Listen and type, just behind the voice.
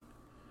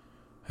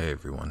Hey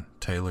everyone,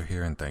 Taylor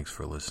here, and thanks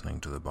for listening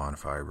to the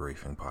Bonfire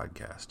Briefing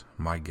podcast.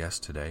 My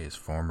guest today is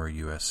former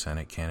U.S.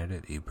 Senate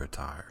candidate Ibra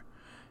Taher.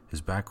 His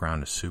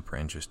background is super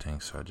interesting,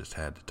 so I just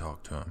had to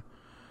talk to him.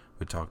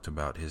 We talked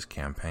about his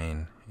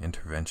campaign,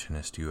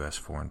 interventionist U.S.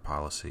 foreign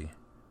policy,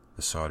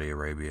 the Saudi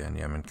Arabia and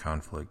Yemen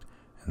conflict,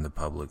 and the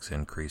public's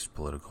increased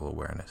political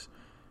awareness.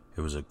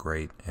 It was a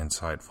great,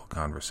 insightful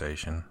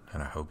conversation,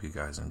 and I hope you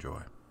guys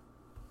enjoy.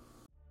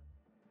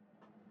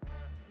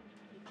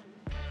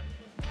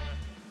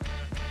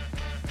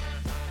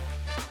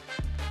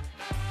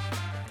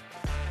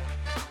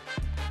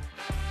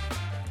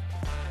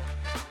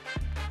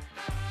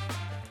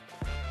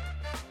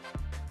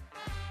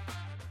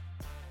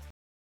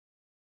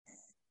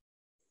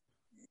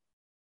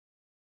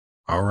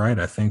 All right,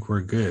 I think we're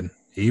good.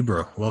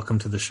 Ibra, welcome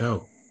to the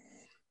show.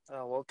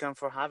 Welcome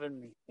for having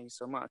me. Thanks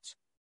so much.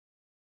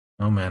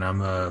 Oh man,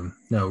 I'm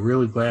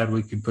really glad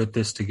we could put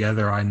this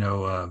together. I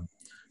know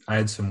I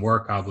had some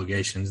work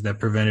obligations that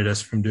prevented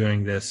us from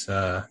doing this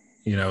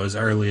as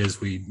early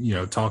as we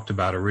talked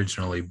about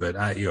originally, but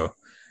I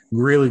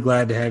really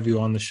glad to have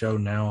you on the show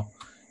now.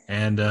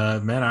 And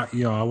man,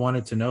 I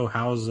wanted to know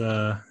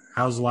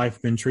how's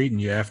life been treating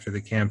you after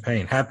the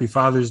campaign. Happy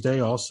Father's Day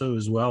also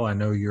as well. I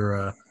know you're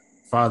a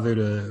father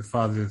to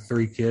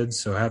 3 kids,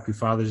 so happy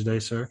Father's Day,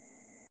 sir.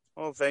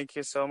 Well, thank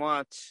you so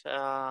much.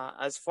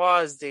 As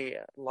far as the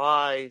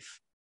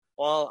life,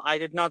 well, I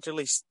did not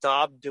really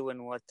stop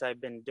doing what I've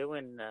been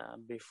doing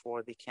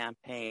before the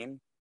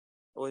campaign.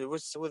 It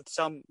was with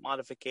some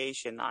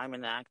modification. I'm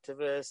an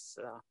activist.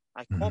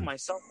 I call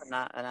myself an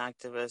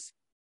activist,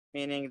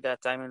 meaning that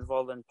I'm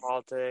involved in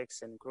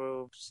politics and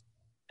groups,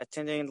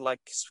 attending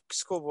like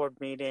school board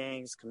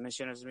meetings,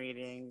 commissioners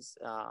meetings,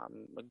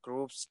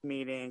 groups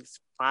meetings,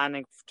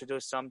 planning to do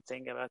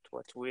something about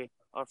what we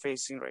are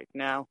facing right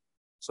now.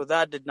 So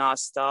that did not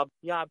stop.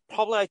 Yeah,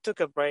 probably I took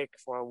a break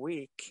for a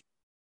week,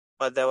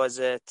 but that was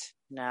it.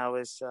 Now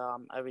is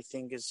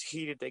everything is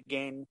heated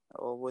again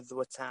with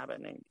what's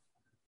happening.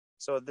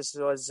 So this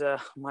was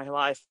my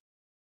life.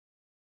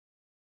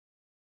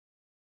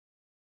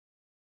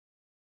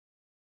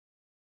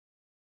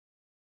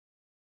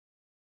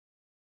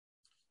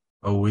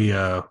 Oh,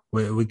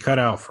 we cut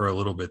out for a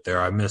little bit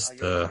there. I missed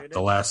the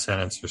last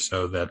sentence or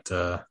so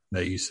that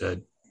you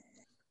said.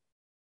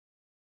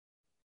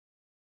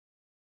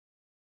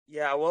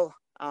 Yeah, well,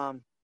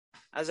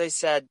 as I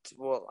said,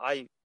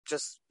 I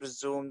just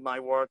resumed my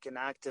work in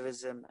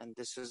activism, and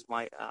this is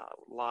my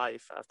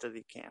life after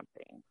the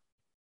campaign.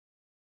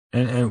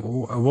 And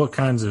what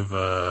kinds of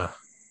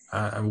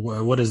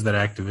what does that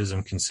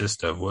activism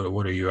consist of?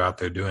 What are you out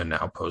there doing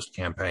now post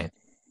campaign?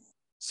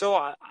 So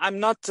I'm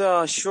not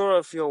sure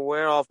if you're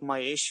aware of my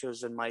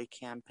issues in my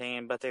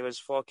campaign, but I was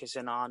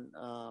focusing on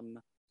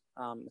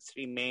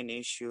 3 main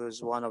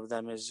issues. One of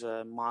them is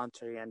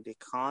monetary and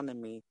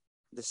economy.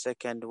 The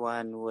second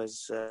one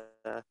was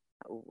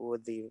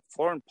with the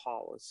foreign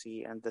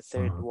policy, and the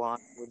third one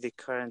with the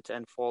current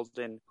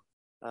unfolding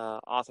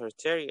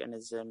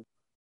authoritarianism.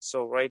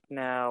 So right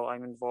now,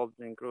 I'm involved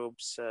in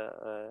groups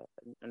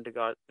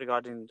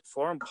regarding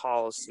foreign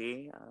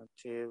policy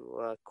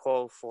to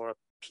call for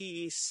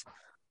peace,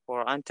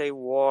 for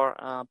anti-war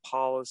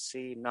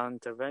policy,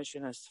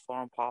 non-interventionist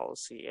foreign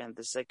policy, and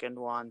the second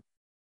one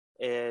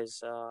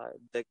is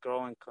the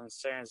growing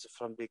concerns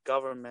from the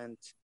government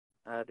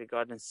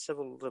regarding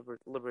civil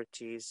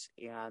liberties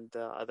and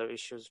other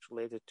issues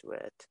related to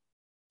it.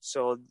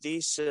 So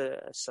these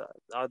are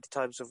the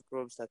types of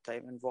groups that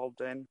I'm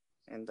involved in,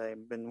 and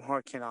I've been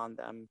working on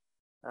them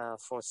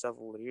for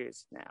several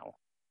years now.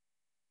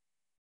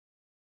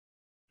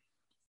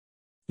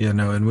 Yeah,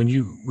 no, and when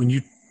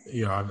you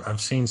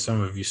I've seen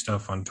some of your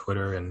stuff on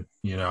Twitter, and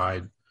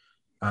I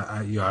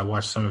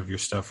watched some of your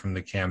stuff from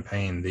the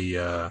campaign,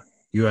 the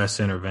U.S.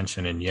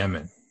 intervention in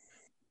Yemen.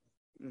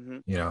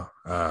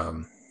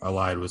 Mm-hmm.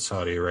 Allied with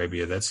Saudi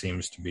Arabia. That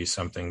seems to be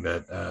something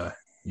that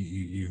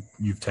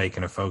you've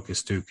taken a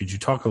focus to. Could you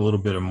talk a little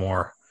bit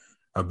more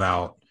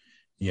about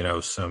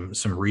some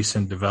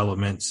recent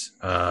developments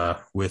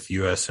with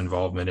U.S.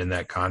 involvement in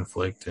that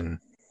conflict, and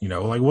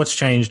like what's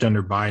changed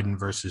under Biden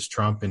versus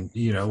Trump, and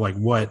like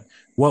what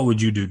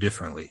would you do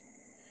differently?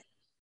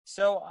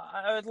 So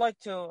I would like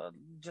to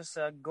just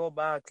go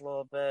back a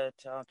little bit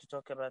to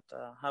talk about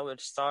how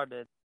it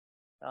started.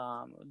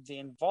 The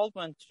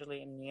involvement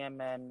really in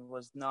Yemen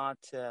was not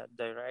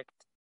direct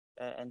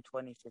in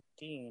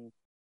 2015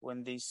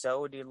 when the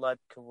Saudi-led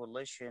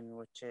coalition,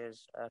 which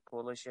is a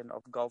coalition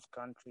of Gulf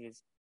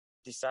countries,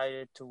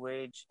 decided to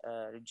wage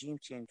a regime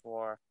change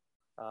war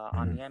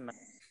on Yemen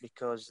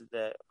because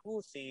the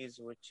Houthis,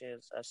 which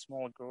is a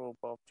small group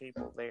of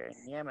people there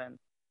in Yemen,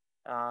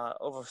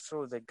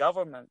 overthrew the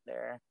government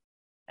there.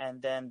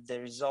 And then the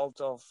result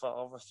of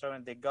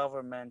overthrowing the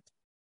government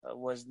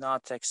was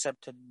not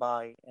accepted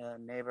by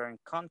neighboring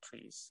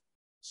countries.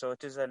 So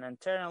it is an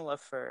internal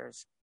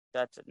affairs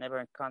that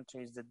neighboring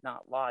countries did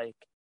not like.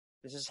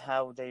 This is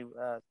how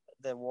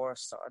the war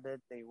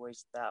started. They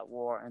waged that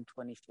war in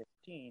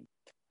 2015.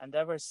 And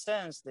ever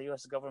since, the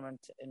U.S.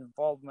 government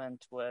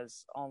involvement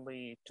was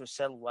only to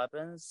sell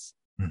weapons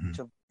Mm-hmm.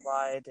 to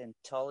provide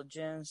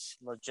intelligence,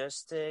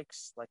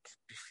 logistics, like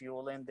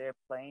refueling their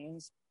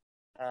planes,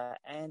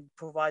 and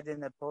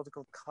providing a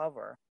political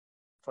cover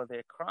for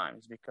their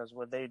crimes, because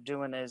what they're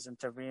doing is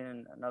intervening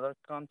in another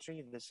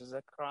country. This is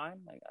a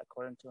crime, like,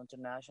 according to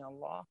international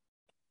law.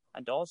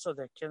 And also,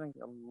 they're killing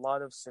a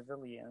lot of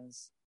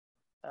civilians.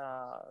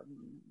 Uh,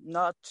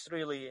 Not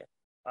really.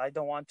 I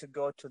don't want to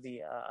go to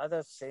the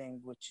other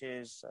thing, which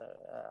is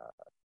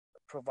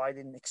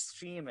providing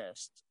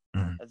extremists,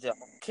 Mm-hmm. the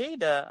Al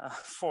Qaeda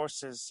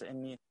forces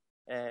in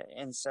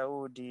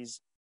Saudis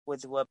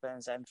with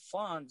weapons and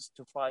funds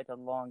to fight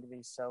along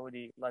the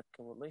Saudi-led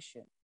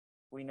coalition.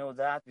 We know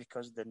that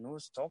because the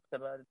news talked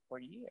about it for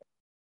years.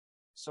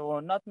 So,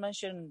 not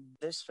mention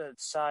this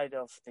side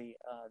of the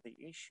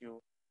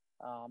issue.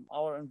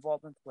 Our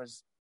involvement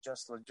was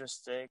just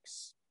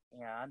logistics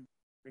and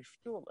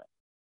refueling.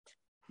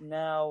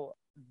 Now,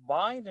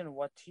 Biden,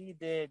 what he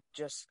did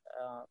just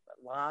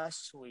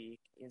last week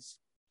is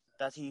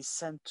that he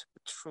sent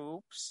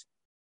troops.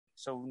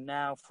 So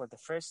now, for the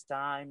first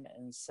time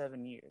in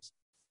 7 years,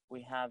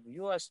 we have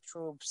U.S.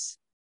 troops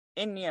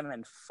in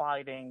Yemen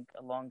fighting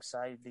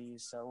alongside the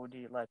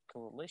Saudi-led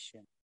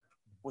coalition,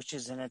 which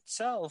is in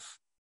itself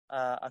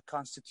a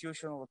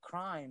constitutional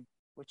crime,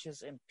 which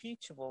is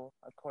impeachable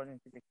according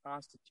to the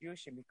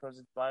Constitution because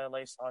it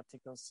violates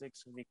Article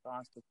 6 of the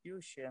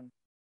Constitution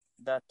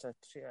that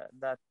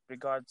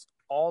regards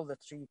all the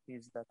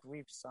treaties that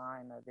we've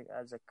signed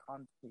as a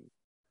country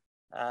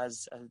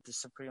as the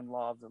supreme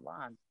law of the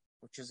land,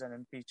 which is an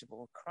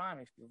impeachable crime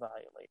if you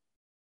violate.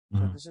 So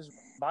Mm-hmm. this is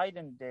what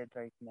Biden did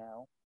right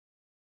now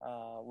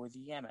with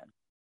Yemen.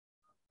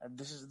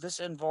 This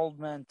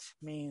involvement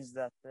means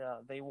that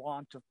they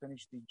want to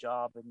finish the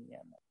job in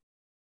Yemen.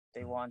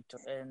 They want to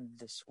end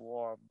this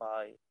war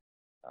by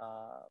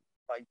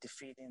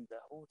defeating the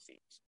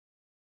Houthis,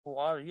 who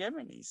are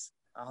Yemenis.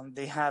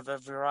 They have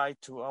every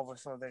right to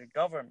overthrow their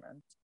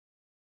government,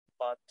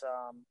 but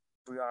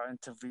we are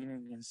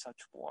intervening in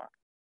such war.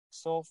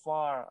 So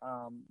far,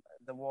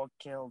 the war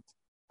killed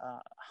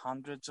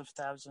hundreds of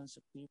thousands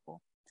of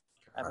people.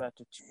 Right. About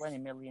 20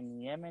 million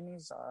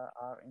Yemenis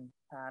are in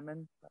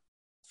famine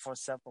for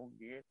several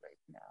years right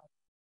now.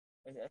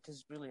 It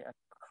is really a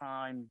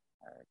crime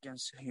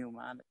against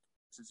humanity.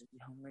 It's a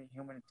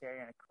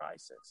humanitarian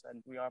crisis,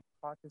 and we are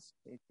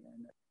participating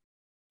in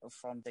it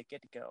from the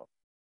get-go.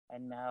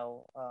 And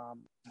now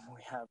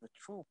we have the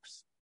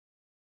troops.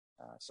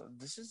 So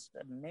this is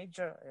a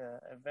major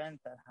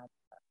event that has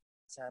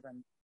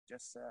happened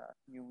just a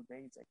few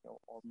days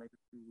ago, or maybe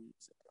 2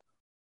 weeks ago.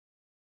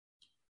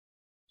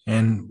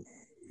 And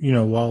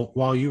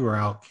while you were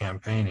out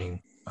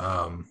campaigning,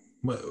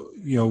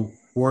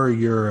 were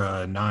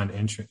your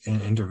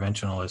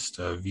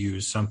non-interventionalist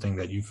views something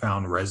that you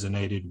found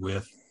resonated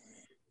with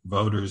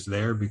voters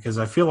there? Because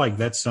I feel like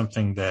that's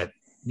something that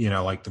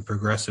like the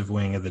progressive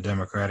wing of the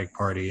Democratic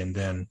Party, and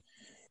then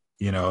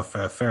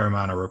a fair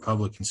amount of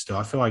Republicans still.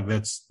 I feel like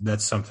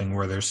that's something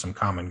where there's some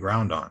common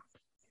ground on.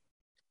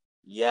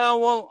 Yeah,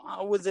 well,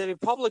 with the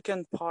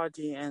Republican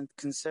Party and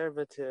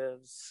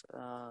conservatives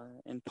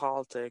in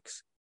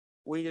politics,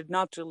 we did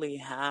not really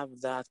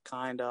have that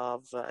kind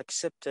of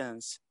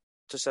acceptance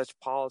to such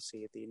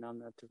policy, the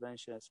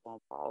non-interventionist foreign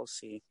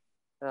policy,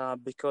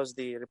 because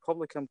the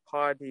Republican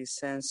Party,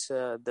 since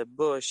the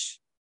Bush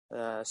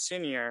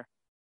senior,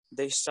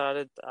 they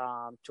started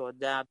to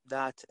adapt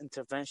that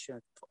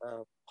intervention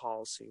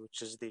policy,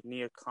 which is the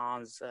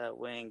neocons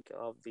wing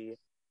of the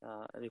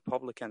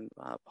Republican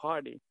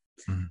Party,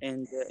 Mm-hmm.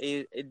 and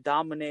it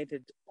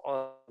dominated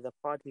the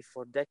party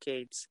for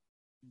decades.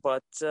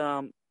 But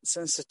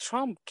since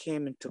Trump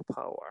came into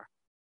power,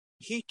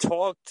 he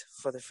talked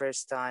for the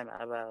first time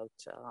about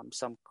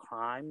some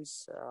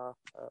crimes,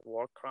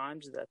 war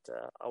crimes that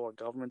our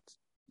government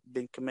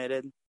been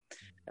committed.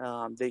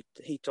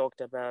 He talked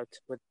about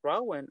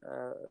withdrawing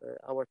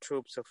our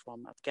troops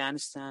from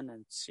Afghanistan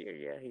and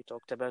Syria. He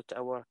talked about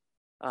our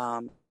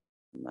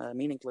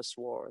meaningless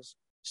wars.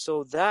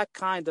 So that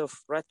kind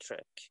of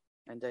rhetoric,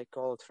 and they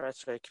call it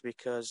rhetoric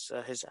because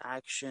his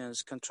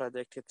actions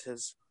contradicted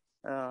his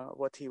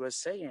what he was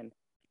saying.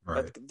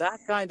 But Right.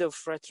 that kind of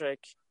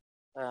rhetoric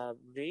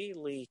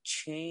really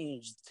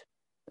changed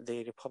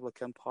the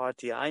Republican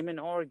Party. I'm in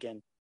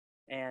Oregon,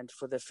 and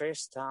for the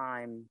first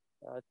time,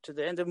 to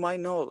the end of my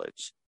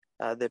knowledge,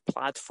 the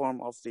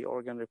platform of the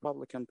Oregon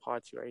Republican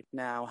Party right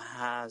now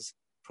has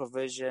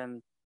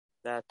provision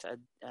that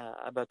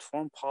about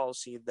foreign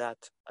policy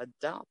that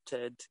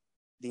adopted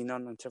the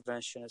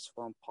non-interventionist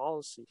foreign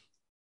policy.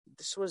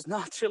 This was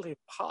not really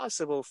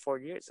possible 4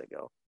 years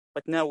ago,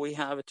 but now we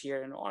have it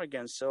here in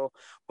Oregon. So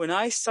when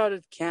I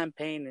started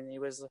campaigning,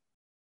 it was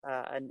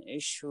an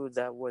issue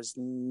that was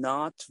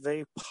not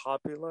very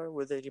popular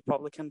with the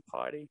Republican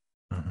Party.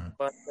 Mm-hmm.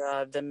 But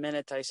the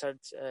minute I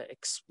started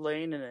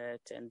explaining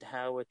it and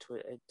how it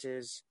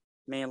is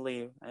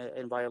mainly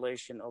in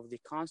violation of the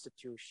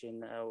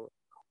Constitution,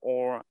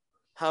 or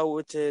how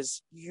it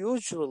is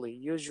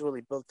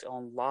usually built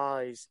on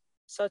lies,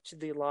 such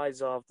the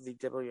lies of the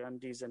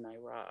WMDs in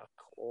Iraq,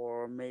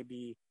 or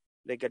maybe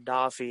the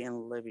Gaddafi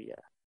in Libya,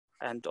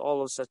 and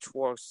all of such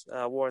wars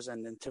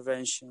and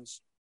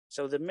interventions.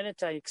 So the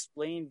minute I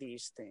explain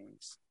these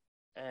things,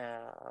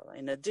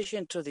 in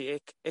addition to the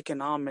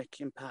economic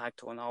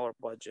impact on our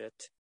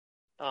budget,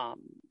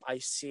 I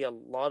see a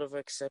lot of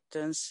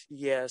acceptance.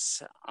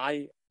 Yes,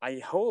 I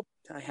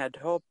had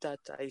hoped that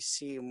I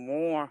see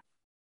more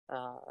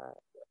uh,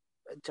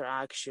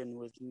 interaction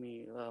with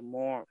me,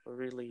 more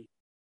really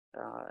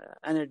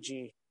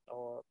energy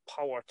or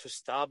power to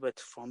stop it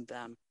from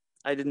them.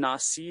 I did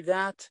not see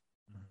that,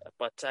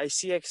 but I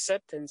see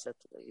acceptance at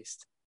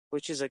least,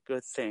 which is a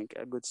good thing,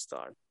 a good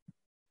start.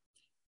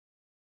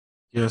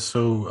 Yeah,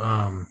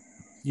 so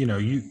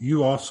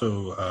you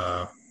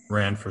also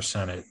ran for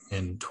Senate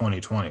in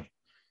 2020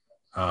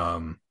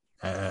 um,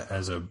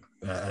 as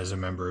a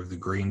member of the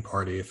Green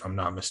Party, if I'm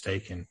not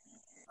mistaken.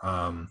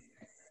 Um,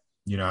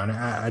 and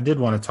I did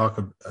want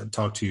to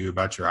talk to you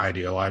about your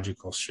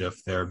ideological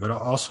shift there, but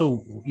also,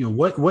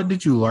 what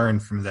did you learn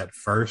from that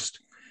first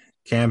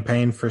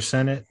campaign for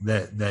Senate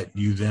that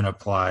you then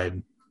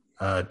applied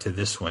to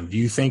this one? Do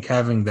you think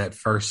having that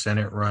first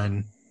Senate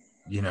run,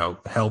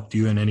 helped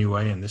you in any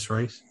way in this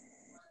race?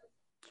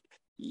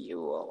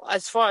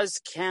 As far as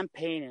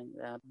campaigning,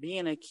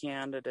 being a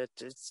candidate,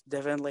 it's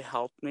definitely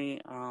helped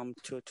me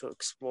to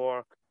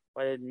explore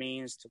what it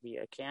means to be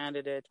a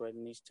candidate, what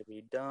needs to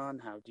be done,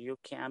 how do you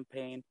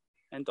campaign,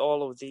 and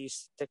all of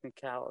these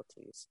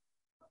technicalities.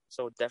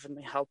 So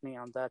definitely helped me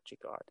on that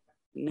regard.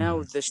 Now,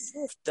 Mm-hmm. the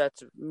shift that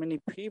many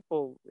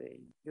people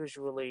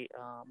usually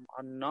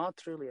are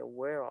not really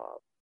aware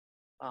of,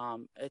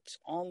 it's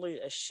only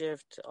a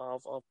shift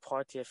of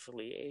party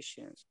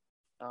affiliations.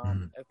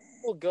 Mm-hmm. If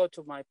people go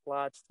to my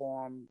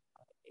platform,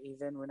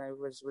 even when I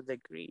was with the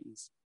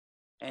Greens,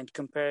 and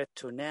compare it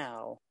to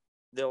now,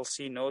 they'll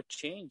see no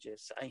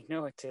changes. I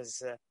know it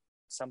is.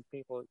 Some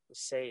people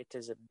say it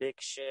is a big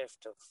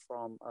shift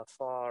from a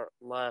far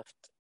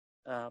left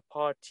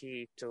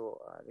party to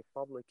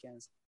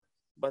Republicans,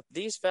 but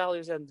these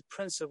values and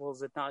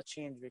principles did not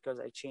change because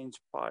I changed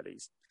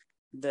parties.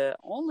 The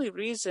only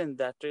reason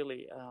that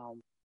really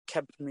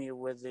kept me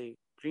with the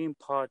Green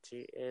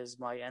Party is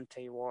my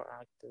anti-war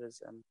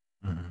activism.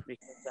 Mm-hmm.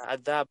 Because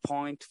at that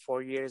point,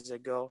 4 years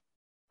ago,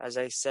 as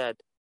I said,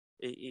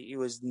 it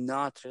was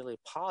not really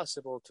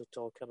possible to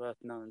talk about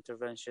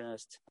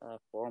non-interventionist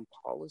foreign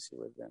policy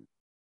with them.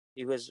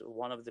 It was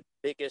one of the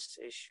biggest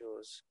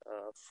issues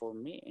for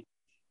me.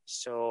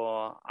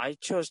 So I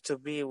chose to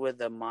be with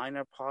a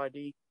minor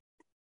party,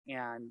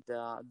 and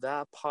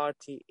that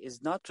party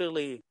is not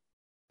really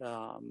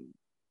um,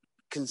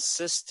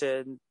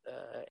 consistent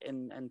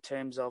in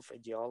terms of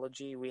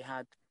ideology. We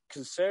had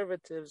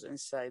conservatives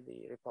inside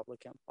the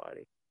Republican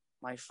Party.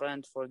 My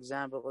friend, for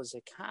example, is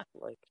a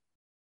Catholic,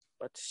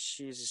 but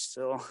she's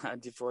still a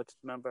devoted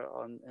member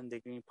in the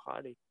Green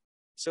Party.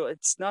 So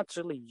it's not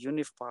really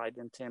unified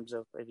in terms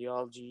of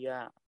ideology.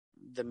 Yeah,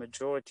 the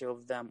majority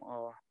of them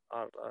are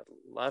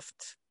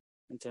left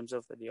in terms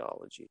of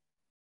ideology.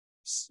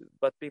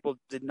 But people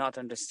did not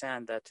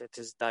understand that it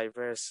is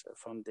diverse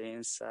from the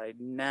inside.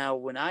 Now,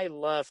 when I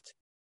left,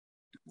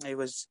 I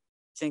was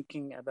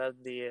thinking about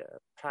the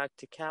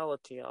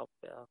practicality of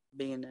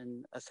being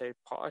in a third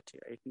party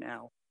right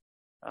now.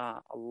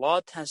 A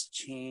lot has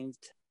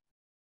changed.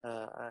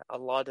 A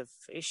lot of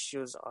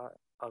issues are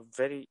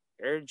very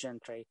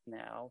urgent right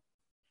now.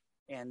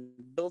 And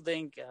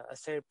building a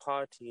third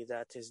party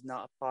that is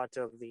not part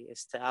of the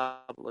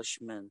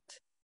establishment,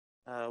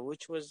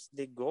 which was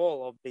the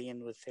goal of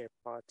being with third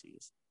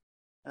parties.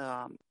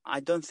 I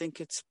don't think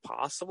it's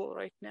possible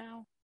right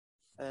now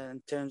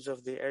in terms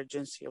of the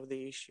urgency of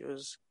the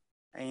issues.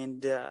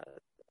 And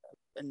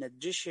in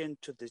addition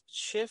to the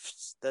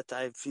shifts that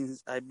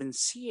I've been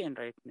seeing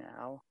right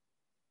now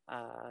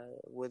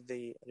with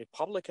the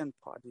Republican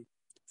Party,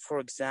 for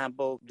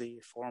example, the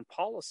foreign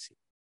policy,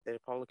 the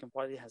Republican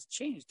Party has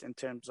changed in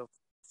terms of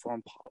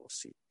foreign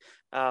policy.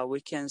 We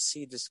can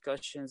see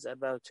discussions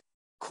about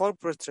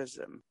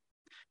corporatism,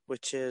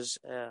 which is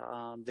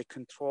the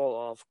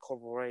control of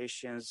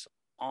corporations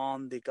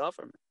on the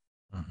government.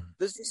 Mm-hmm.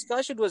 This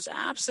discussion was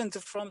absent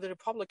from the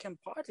Republican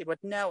Party, but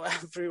now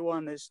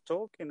everyone is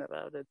talking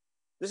about it.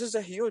 This is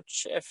a huge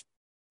shift.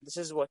 This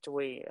is what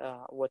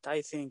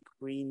I think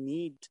we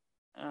need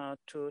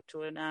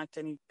to enact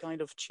any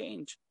kind of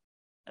change.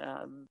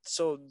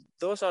 So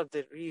those are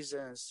the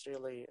reasons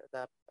really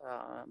that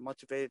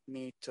motivated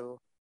me to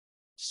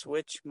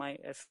switch my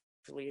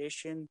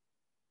affiliation.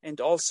 And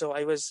also,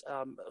 I was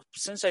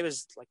since I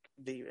was like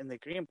in the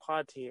Green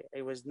Party,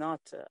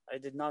 I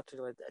did not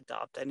really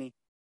adopt any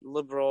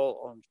liberal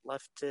or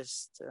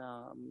leftist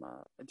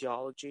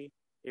ideology.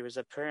 It was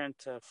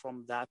apparent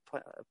from that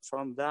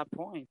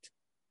point.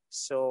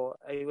 So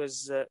it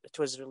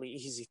was really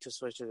easy to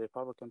switch to the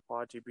Republican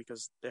Party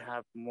because they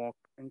have more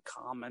in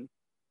common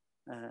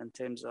in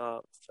terms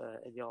of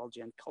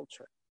ideology and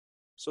culture.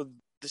 So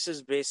this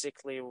is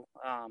basically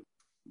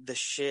the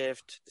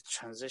shift, the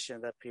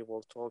transition that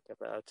people talk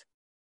about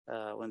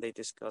when they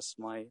discuss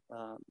my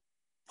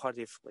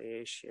party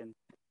affiliation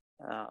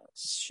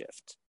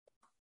shift.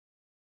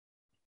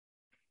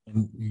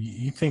 And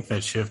you think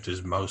that shift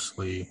is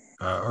mostly,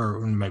 or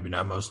maybe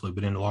not mostly,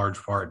 but in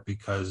large part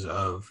because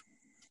of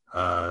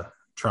uh,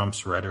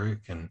 Trump's rhetoric?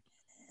 And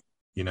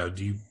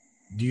do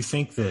you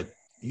think that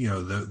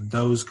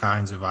those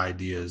kinds of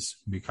ideas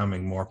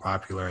becoming more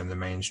popular in the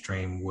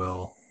mainstream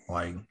will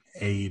like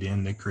aid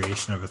in the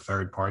creation of a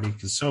third party?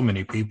 Because so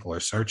many people are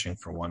searching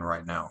for one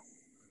right now.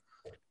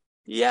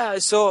 Yeah,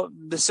 so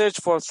the search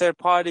for third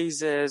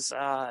parties is,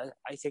 I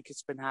think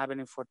it's been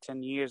happening for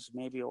 10 years,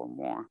 maybe or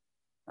more.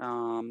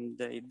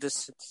 The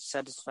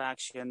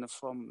dissatisfaction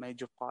from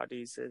major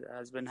parties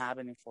has been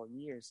happening for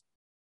years.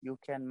 You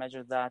can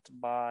measure that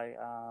by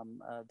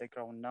the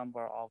growing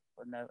number of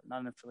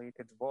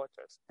non-affiliated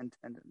voters,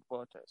 independent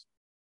voters,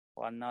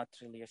 who are not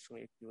really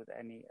affiliated with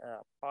any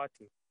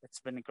party. It's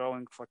been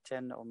growing for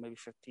 10 or maybe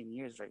 15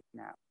 years right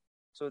now.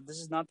 So this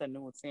is not a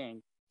new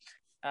thing.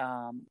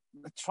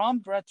 The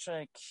Trump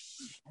rhetoric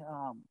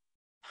um,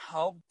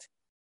 helped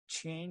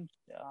change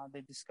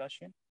the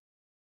discussion,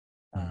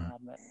 Mm.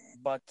 um,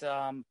 but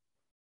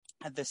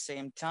at the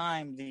same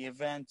time, the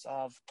events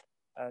of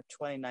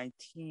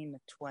 2019,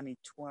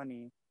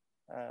 2020,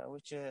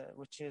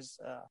 which is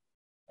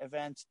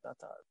events that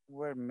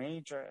were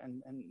major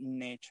in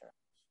nature,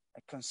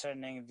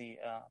 concerning the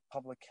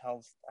public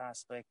health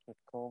aspect with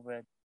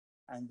COVID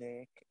and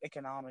the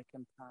economic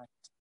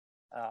impact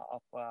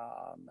of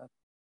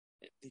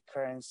the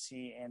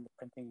currency and the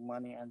printing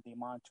money and the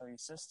monetary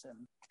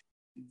system.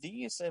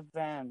 These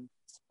events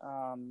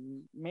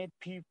made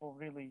people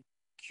really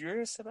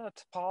curious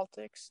about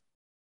politics.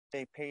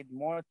 They paid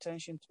more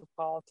attention to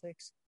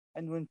politics.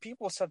 And when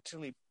people start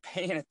really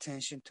paying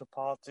attention to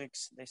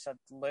politics, they start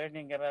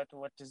learning about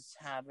what is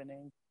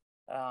happening,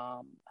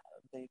 um,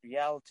 the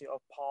reality of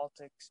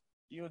politics,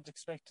 you would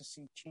expect to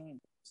see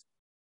changes.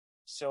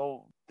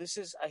 So this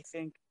is, I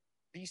think,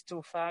 these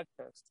two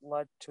factors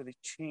led to the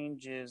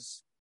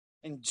changes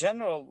in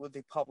general with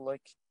the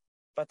public,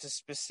 but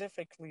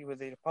specifically with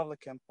the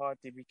Republican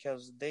Party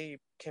because they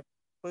kept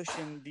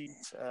pushing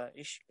these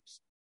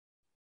issues.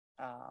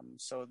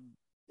 So,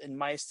 in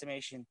my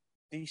estimation,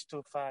 these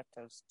two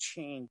factors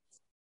changed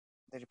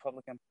the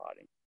Republican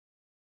Party.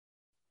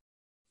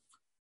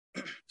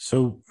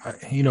 So,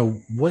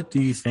 what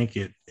do you think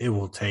it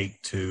will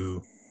take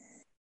to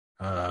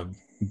uh,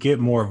 get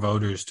more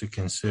voters to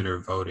consider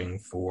voting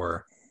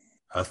for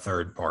a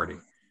third party?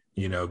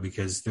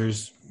 Because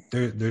there's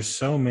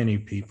so many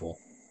people,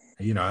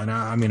 and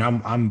I mean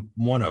I'm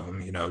one of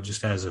them.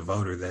 Just as a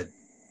voter, that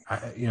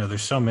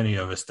there's so many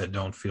of us that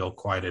don't feel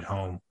quite at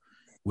home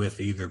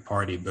with either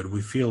party, but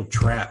we feel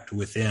trapped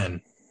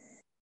within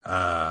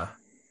uh,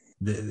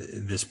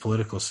 this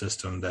political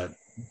system that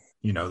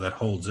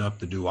holds up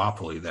the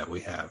duopoly that we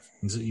have.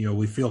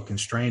 We feel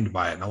constrained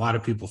by it, and a lot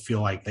of people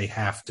feel like they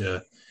have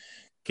to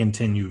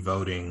continue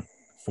voting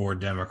for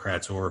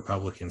Democrats or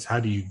Republicans. How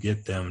do you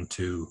get them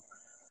to,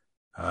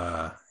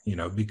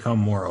 become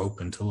more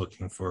open to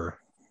looking for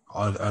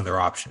other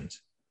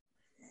options?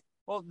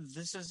 Well,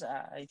 this is,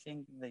 I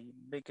think, the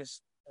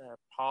biggest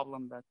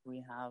problem that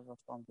we have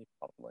from the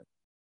public.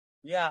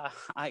 Yeah,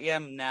 I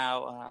am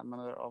now a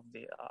member of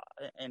the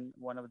in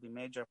one of the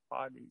major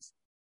parties,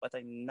 but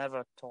I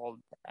never told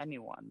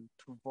anyone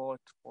to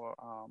vote for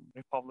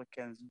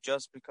Republicans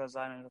just because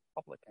I'm a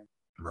Republican.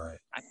 Right.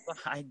 I,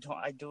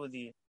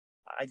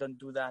 I don't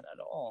do that at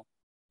all.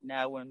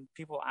 Now, when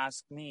people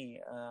ask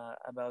me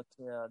about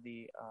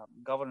the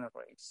governor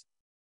race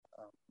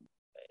um,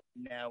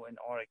 now in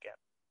Oregon,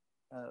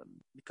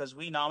 because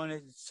we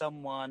nominated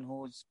someone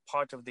who's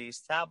part of the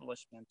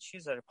establishment.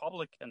 She's a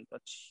Republican,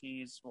 but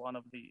she's one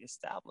of the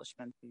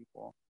establishment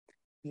people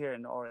here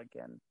in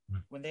Oregon.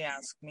 When they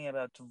ask me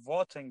about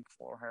voting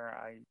for her,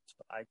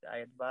 I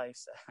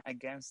advise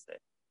against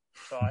it.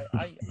 So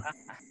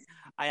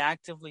I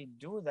actively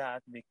do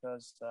that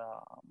because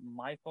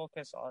my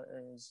focus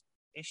is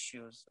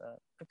issues,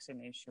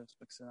 fixing issues,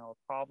 fixing our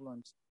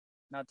problems,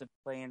 not to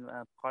playing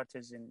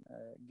partisan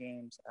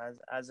games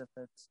as if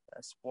it's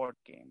a sport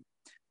game.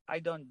 I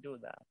don't do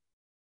that.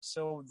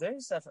 So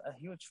there's a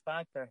huge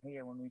factor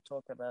here when we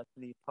talk about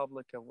the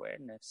public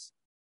awareness.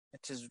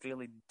 It is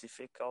really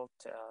difficult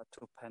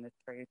to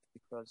penetrate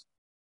because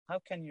how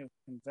can you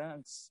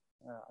convince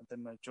the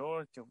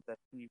majority of the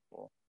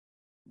people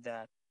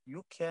that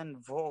you can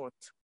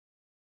vote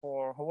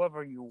for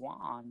whoever you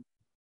want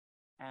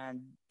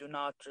and do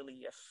not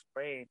really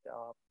afraid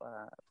of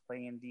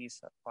playing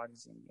these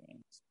partisan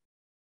games?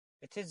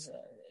 It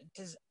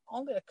is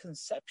only a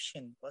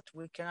conception, but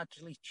we cannot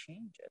really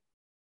change it.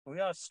 We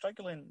are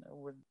struggling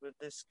with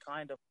this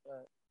kind of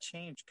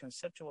change,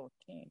 conceptual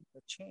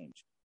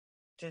change.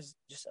 It is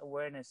just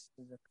awareness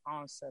to the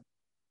concept,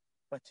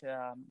 but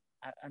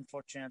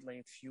unfortunately,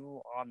 if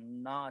you are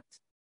not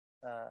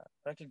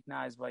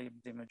recognized by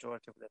the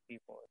majority of the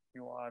people, if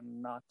you are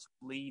not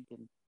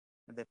leading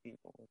the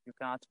people, if you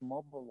cannot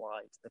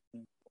mobilize the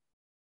people,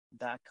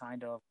 that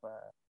kind of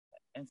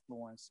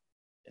influence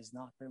is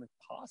not really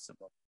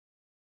possible.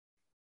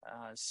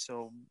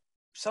 So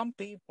some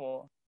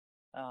people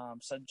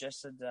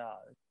suggested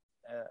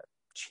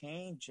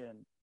change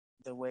in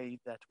the way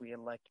that we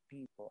elect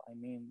people. I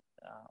mean,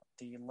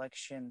 the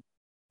election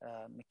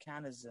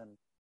mechanism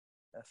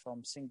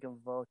from single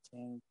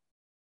voting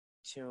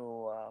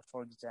to,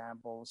 for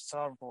example,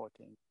 star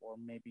voting or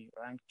maybe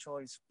ranked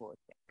choice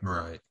voting.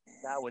 Right.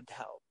 That would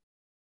help.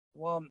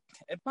 Well,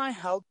 it might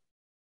help,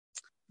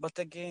 but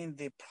again,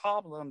 the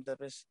problem,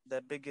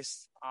 the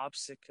biggest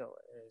obstacle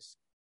is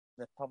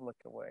the public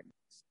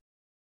awareness.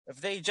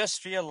 If they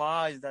just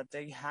realize that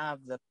they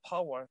have the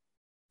power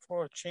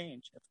for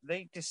change, if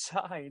they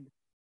decide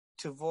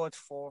to vote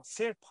for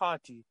third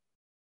party,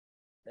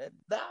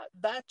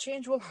 that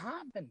change will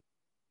happen.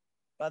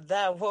 But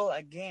that will,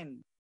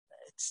 again,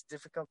 it's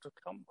difficult to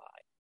come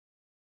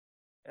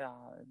by.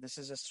 This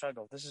is a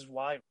struggle. This is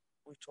why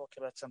we talk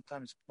about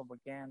sometimes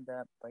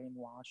propaganda,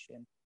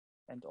 brainwashing,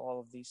 and all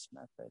of these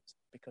methods,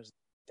 because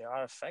they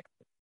are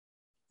effective.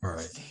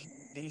 Right.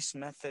 These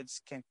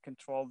methods can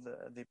control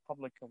the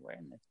public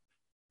awareness,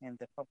 and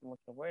the public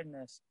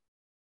awareness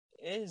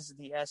is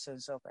the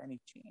essence of any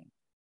change.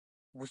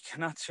 We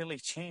cannot really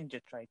change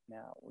it right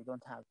now. We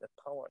don't have the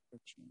power to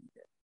change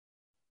it.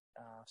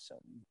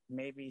 So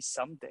maybe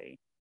someday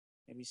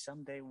we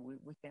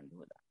can do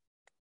that.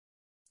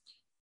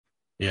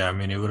 Yeah, I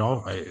mean, it would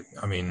all.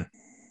 I mean,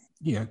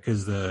 yeah,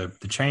 because the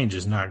change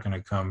is not going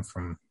to come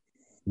from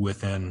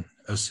within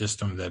a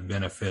system that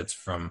benefits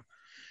from,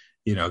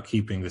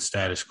 keeping the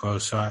status quo.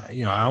 So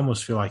I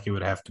almost feel like it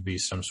would have to be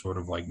some sort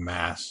of like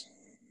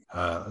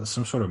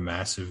some sort of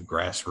massive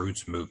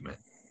grassroots movement.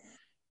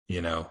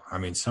 I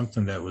mean,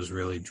 something that was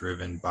really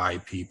driven by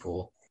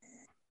people,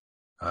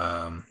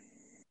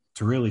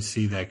 to really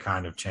see that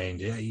kind of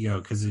change.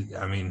 Because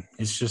I mean,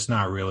 it's just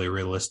not really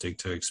realistic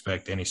to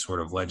expect any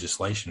sort of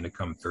legislation to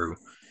come through,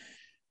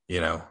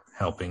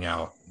 helping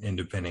out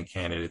independent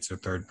candidates or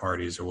third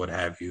parties or what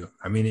have you.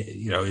 I mean,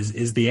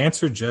 is the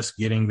answer just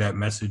getting that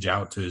message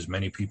out to as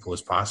many people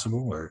as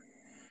possible? Or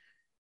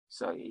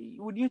so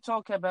when you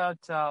talk about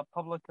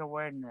public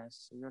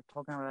awareness, you're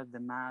talking about the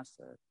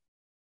masses.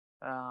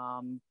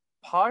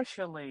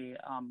 Partially,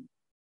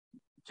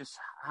 just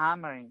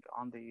hammering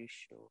on the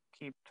issue,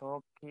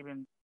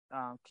 keeping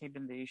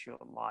the issue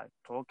alive,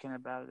 talking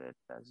about it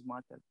as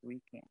much as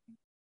we can,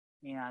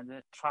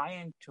 and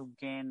trying to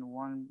gain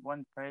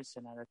one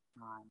person at a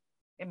time.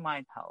 It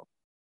might help,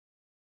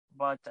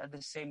 but at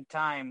the same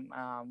time,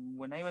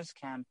 when I was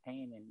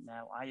campaigning,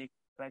 now I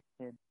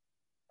expected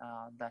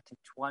that in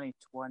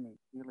 2020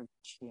 really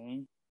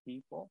changed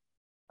people.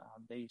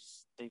 They've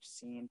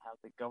seen how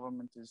the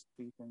government is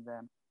treating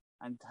them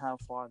and how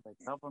far the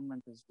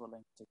government is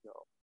willing to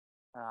go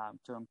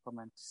to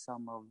implement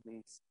some of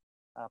these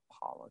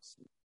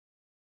policies.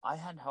 I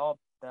had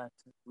hoped that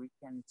we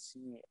can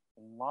see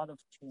a lot of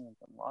change,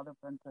 a lot of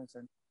interest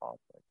in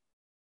politics.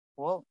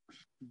 Well,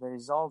 the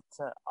result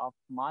of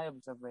my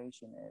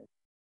observation is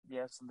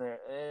yes, there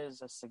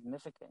is a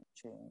significant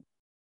change,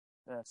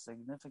 a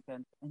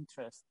significant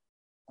interest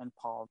in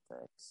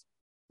politics,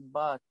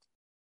 but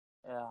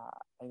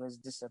I was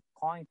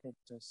disappointed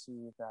to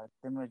see that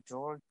the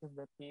majority of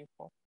the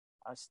people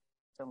are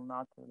still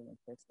not really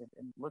interested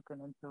in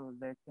looking into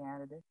their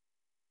candidate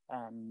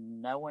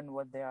and knowing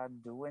what they are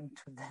doing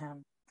to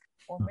them,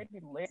 or maybe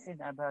learning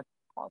about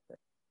politics.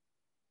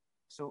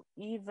 So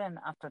even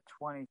after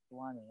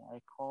 2020, I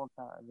called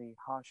the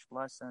harsh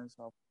lessons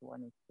of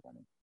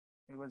 2020.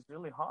 It was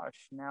really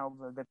harsh. Now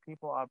the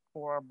people are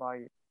poor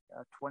by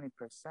 20%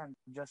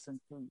 just in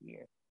 2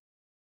 years.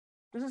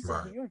 This is a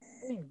right, huge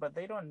thing, but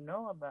they don't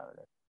know about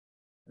it.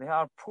 They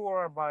are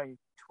poorer by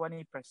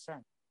 20%.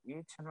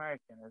 Each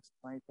American is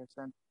 20%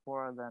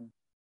 poorer than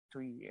 2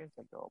 years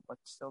ago, but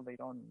still they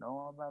don't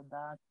know about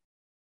that.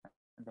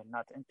 And they're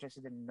not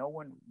interested in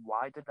knowing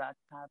why did that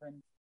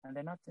happen. And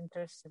they're not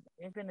interested,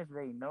 even if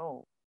they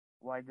know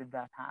why did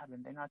that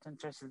happen, they're not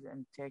interested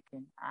in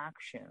taking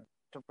action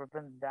to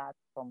prevent that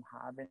from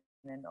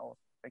happening or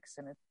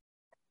fixing it.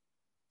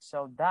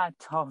 So that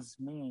tells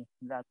me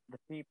that the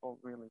people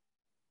really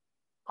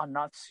are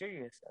not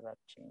serious about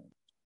change.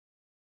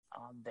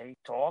 They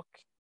talk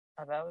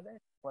about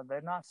it, but they're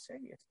not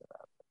serious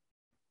about it.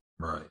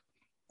 right.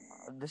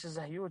 This is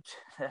a huge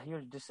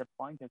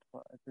disappointment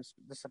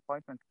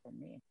for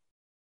me.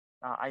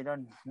 I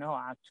don't know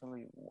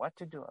actually what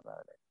to do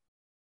about it.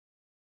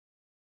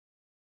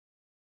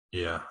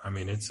 Yeah, I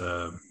mean,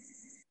 I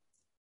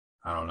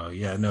don't know.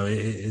 Yeah, no,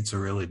 it's a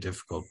really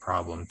difficult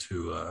problem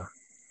to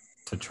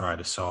try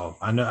to solve.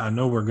 I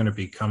know we're going to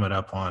be coming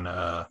up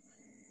on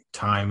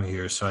time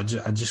here, so I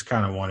just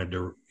kind of wanted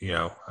to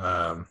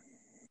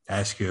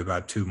ask you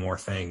about two more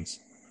things.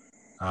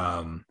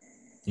 Um,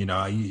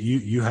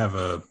 you have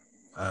a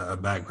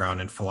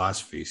background in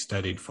philosophy,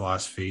 studied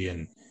philosophy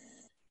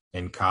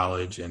in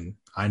college, and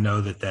I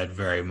know that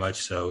very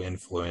much so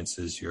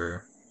influences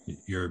your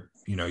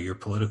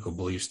political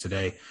beliefs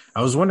today.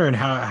 I was wondering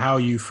how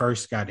you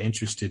first got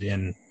interested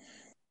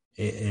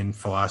in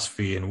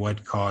philosophy and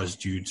what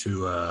caused you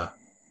to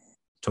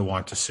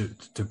want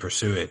to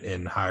pursue it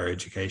in higher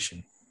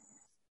education.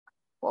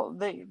 Well,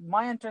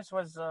 my interest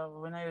was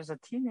when I was a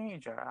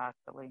teenager,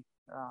 actually.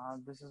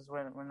 This is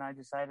when I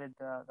decided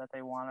that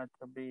I wanted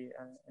to be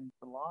in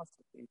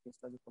philosophy, to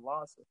study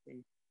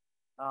philosophy.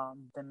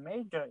 The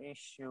major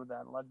issue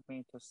that led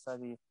me to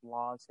study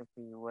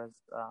philosophy was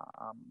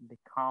the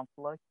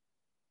conflict,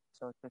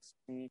 so to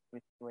speak,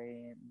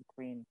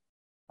 between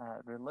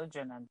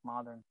religion and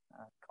modern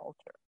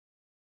culture.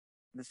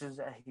 This is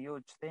a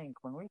huge thing.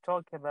 When we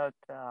talk about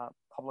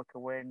public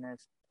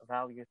awareness,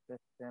 value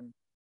system,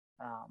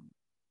 um,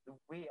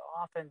 we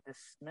often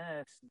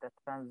dismiss the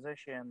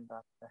transition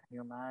that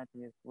humanity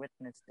is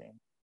witnessing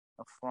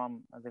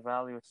from the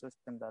value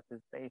system that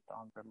is based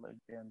on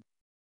religion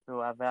to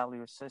a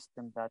value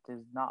system that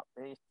is not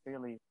based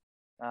really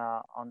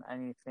on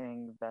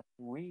anything that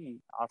we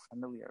are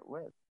familiar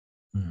with.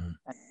 Mm-hmm.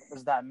 And what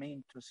does that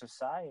mean to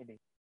society?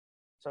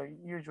 So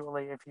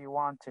usually, if you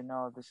want to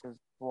know this is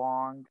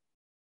wrong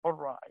or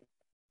right,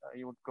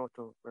 you would go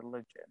to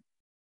religion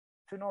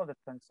to know the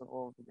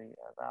principles, the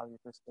value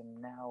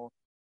system. Now,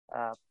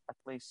 at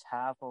least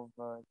half of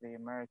the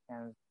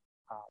Americans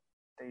uh,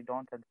 they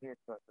don't adhere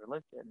to a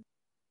religion.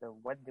 So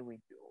what do we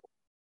do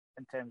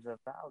in terms of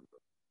value?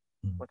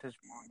 What is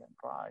wrong and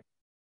right?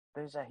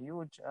 There's a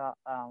huge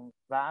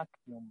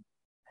vacuum,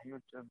 a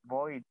huge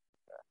void,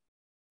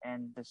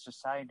 and the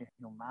society,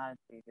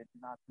 humanity did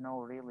not know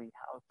really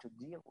how to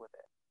deal with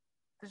it.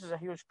 This is a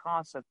huge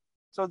concept.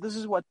 So this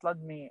is what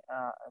led me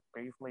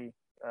briefly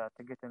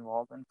to get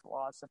involved in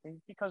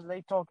philosophy because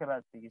they talk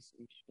about these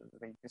issues.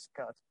 They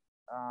discuss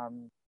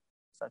um,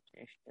 such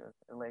issues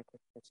related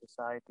to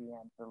society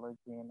and religion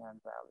and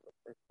value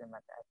system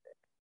and ethics.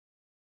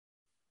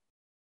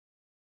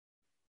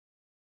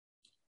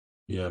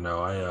 Yeah,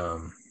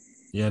 no,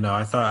 yeah, no,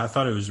 I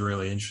thought it was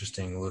really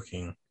interesting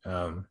looking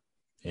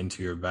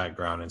into your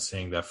background and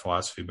seeing that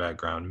philosophy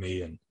background.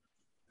 Me and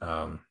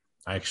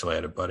I actually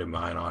had a buddy of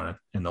mine on it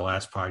in the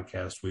last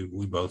podcast.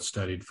 We both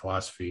studied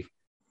philosophy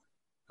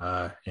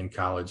in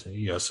college,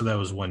 so that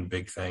was one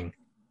big thing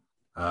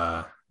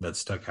that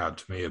stuck out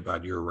to me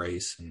about your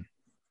race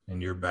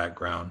and your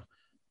background.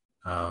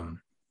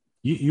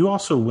 You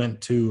also went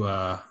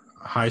to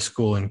high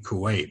school in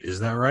Kuwait, is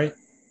that right?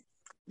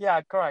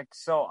 Yeah, correct.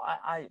 So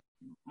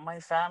my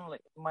family,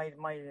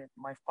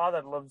 my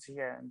father lives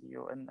here in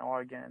in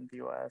Oregon, in the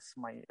U.S.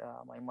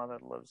 My mother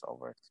lives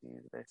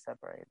overseas. They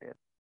separated.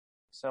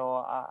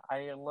 So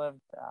I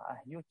lived a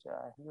huge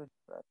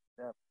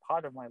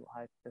part of my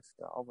life just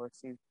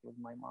overseas with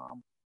my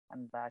mom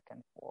and back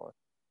and forth.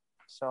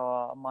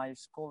 So my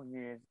school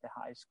years, the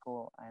high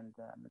school and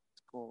middle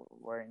school,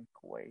 were in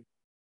Kuwait.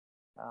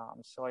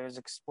 So I was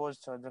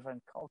exposed to a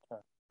different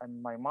culture.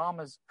 And my mom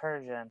is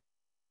Persian.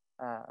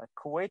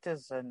 Kuwait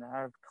is an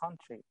Arab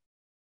country,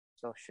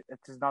 so it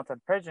is not a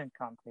Persian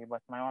country.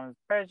 But my mom is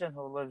Persian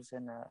who lives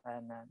in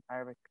an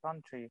Arabic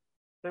country.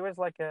 So it was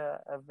like a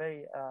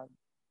very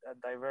a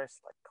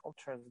diverse like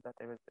cultures that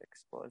I was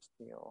exposed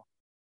to.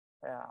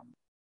 Um,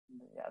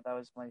 yeah, that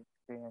was my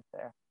experience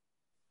there.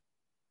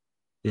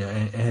 Yeah,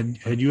 and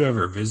had you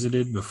ever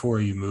visited before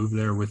you moved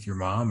there with your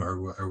mom,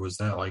 or was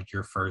that like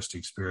your first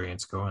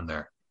experience going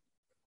there?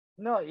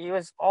 No, it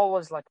was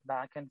always like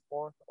back and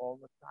forth all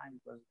the time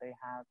because they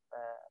have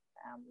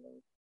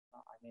family.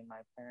 I mean,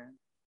 my parents.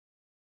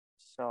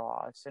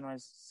 So as soon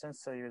as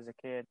since I was a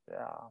kid,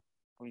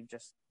 we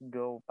just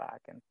go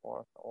back and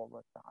forth all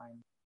the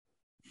time.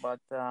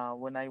 But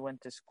when I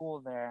went to school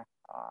there,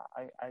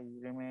 I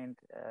remained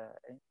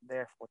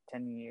there for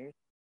 10 years.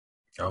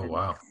 I Oh, didn't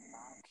wow. come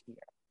back here.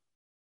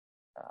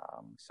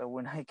 So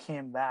when I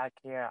came back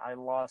here, I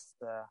lost.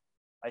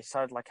 I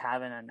started like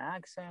having an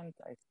accent.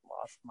 I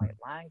lost my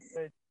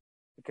language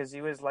because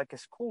it was like a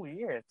school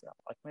year,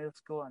 like middle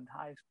school and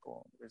high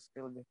school. It was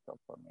really difficult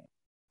for me.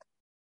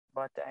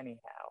 But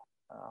anyhow,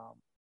 um,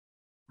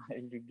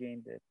 I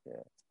regained it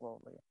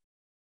slowly.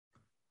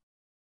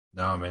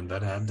 No, man,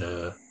 that had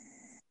to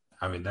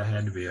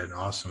be an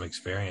awesome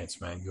experience,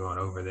 man, going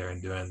over there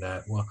and doing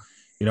that. Well,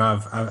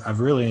 I've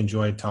really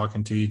enjoyed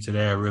talking to you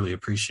today. I really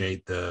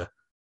appreciate the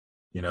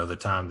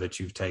time that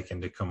you've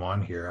taken to come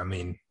on here. I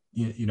mean,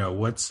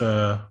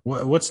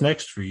 what's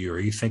next for you? Are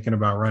you thinking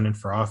about running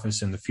for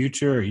office in the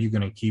future? Are you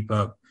going to keep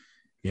up,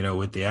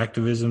 with the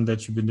activism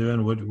that you've been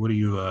doing? What do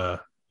you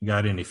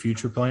got any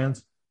future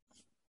plans?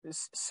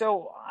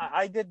 So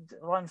I did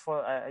run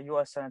for a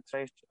U.S. Senate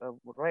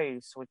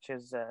race, which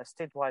is a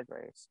statewide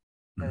race.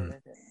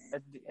 Mhm.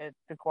 It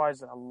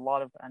requires a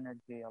lot of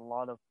energy, a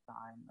lot of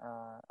time,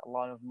 a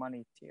lot of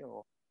money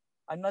too.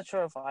 I'm not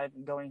sure if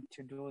I'm going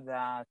to do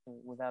that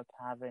without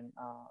having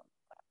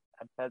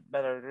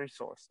better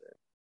resources.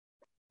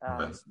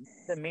 Right.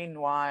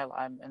 Meanwhile,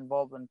 I'm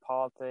involved in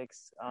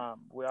politics.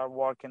 We are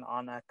working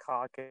on a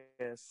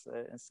caucus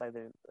inside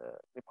the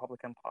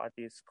Republican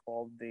Party. It's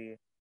called the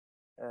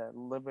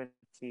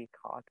Liberty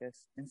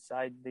Caucus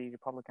inside the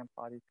Republican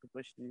Party to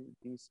push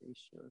these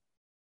issues.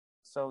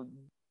 So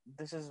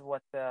this is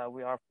what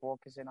we are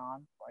focusing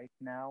on right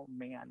now,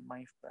 me and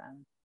my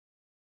friend.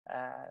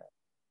 Uh,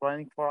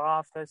 Running for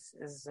office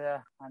is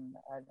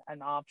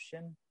an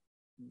option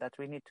that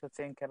we need to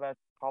think about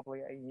probably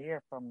a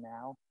year from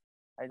now.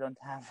 I don't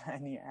have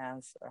any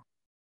answer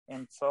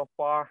and so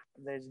far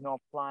there's no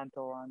plan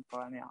to run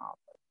for any office.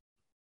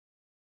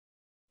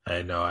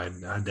 I know, I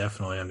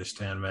definitely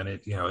understand, man.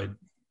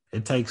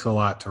 It takes a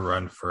lot to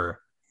run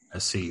for a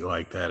seat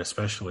like that,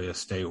 especially a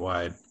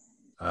statewide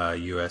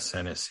U.S.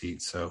 Senate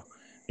seat. So,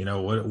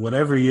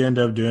 whatever you end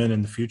up doing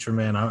in the future,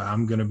 man,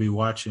 I'm going to be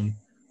watching.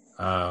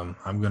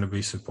 I'm going to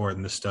be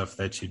supporting the stuff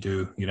that you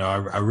do.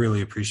 I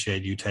really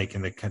appreciate you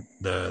taking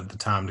the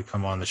time to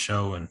come on the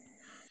show, and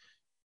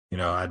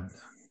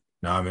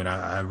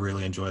I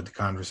really enjoyed the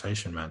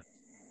conversation, man.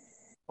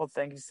 Well,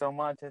 thank you so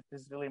much. It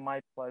is really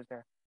my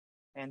pleasure.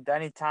 And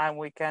anytime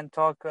we can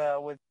talk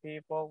with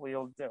people,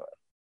 we'll do it.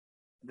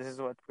 This is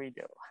what we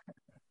do.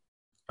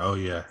 Oh,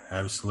 yeah,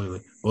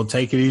 absolutely. Well,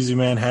 take it easy,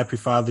 man. Happy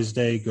Father's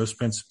Day. Go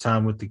spend some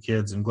time with the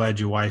kids. I'm glad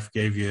your wife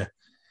gave you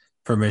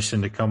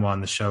permission to come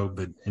on the show,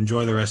 but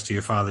enjoy the rest of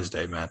your Father's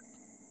Day, man.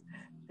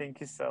 Thank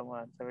you so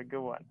much. Have a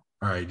good one.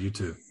 All right, you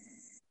too.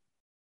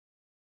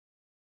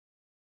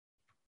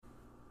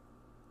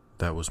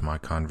 That was my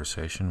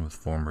conversation with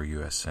former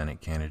U.S.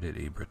 Senate candidate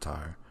Ibra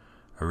Taher.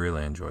 I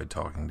really enjoyed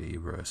talking to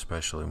Ibra,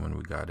 especially when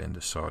we got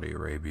into Saudi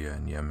Arabia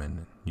and Yemen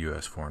and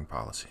U.S. foreign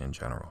policy in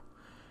general.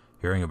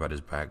 Hearing about his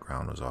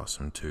background was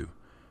awesome too,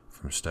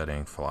 from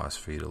studying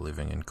philosophy to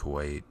living in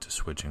Kuwait to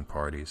switching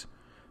parties.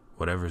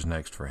 Whatever's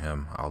next for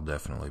him, I'll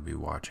definitely be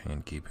watching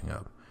and keeping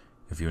up.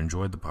 If you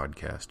enjoyed the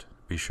podcast,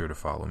 be sure to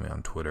follow me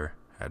on Twitter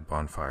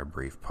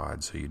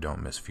 @BonfireBriefPod so you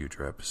don't miss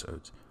future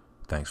episodes.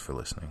 Thanks for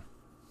listening.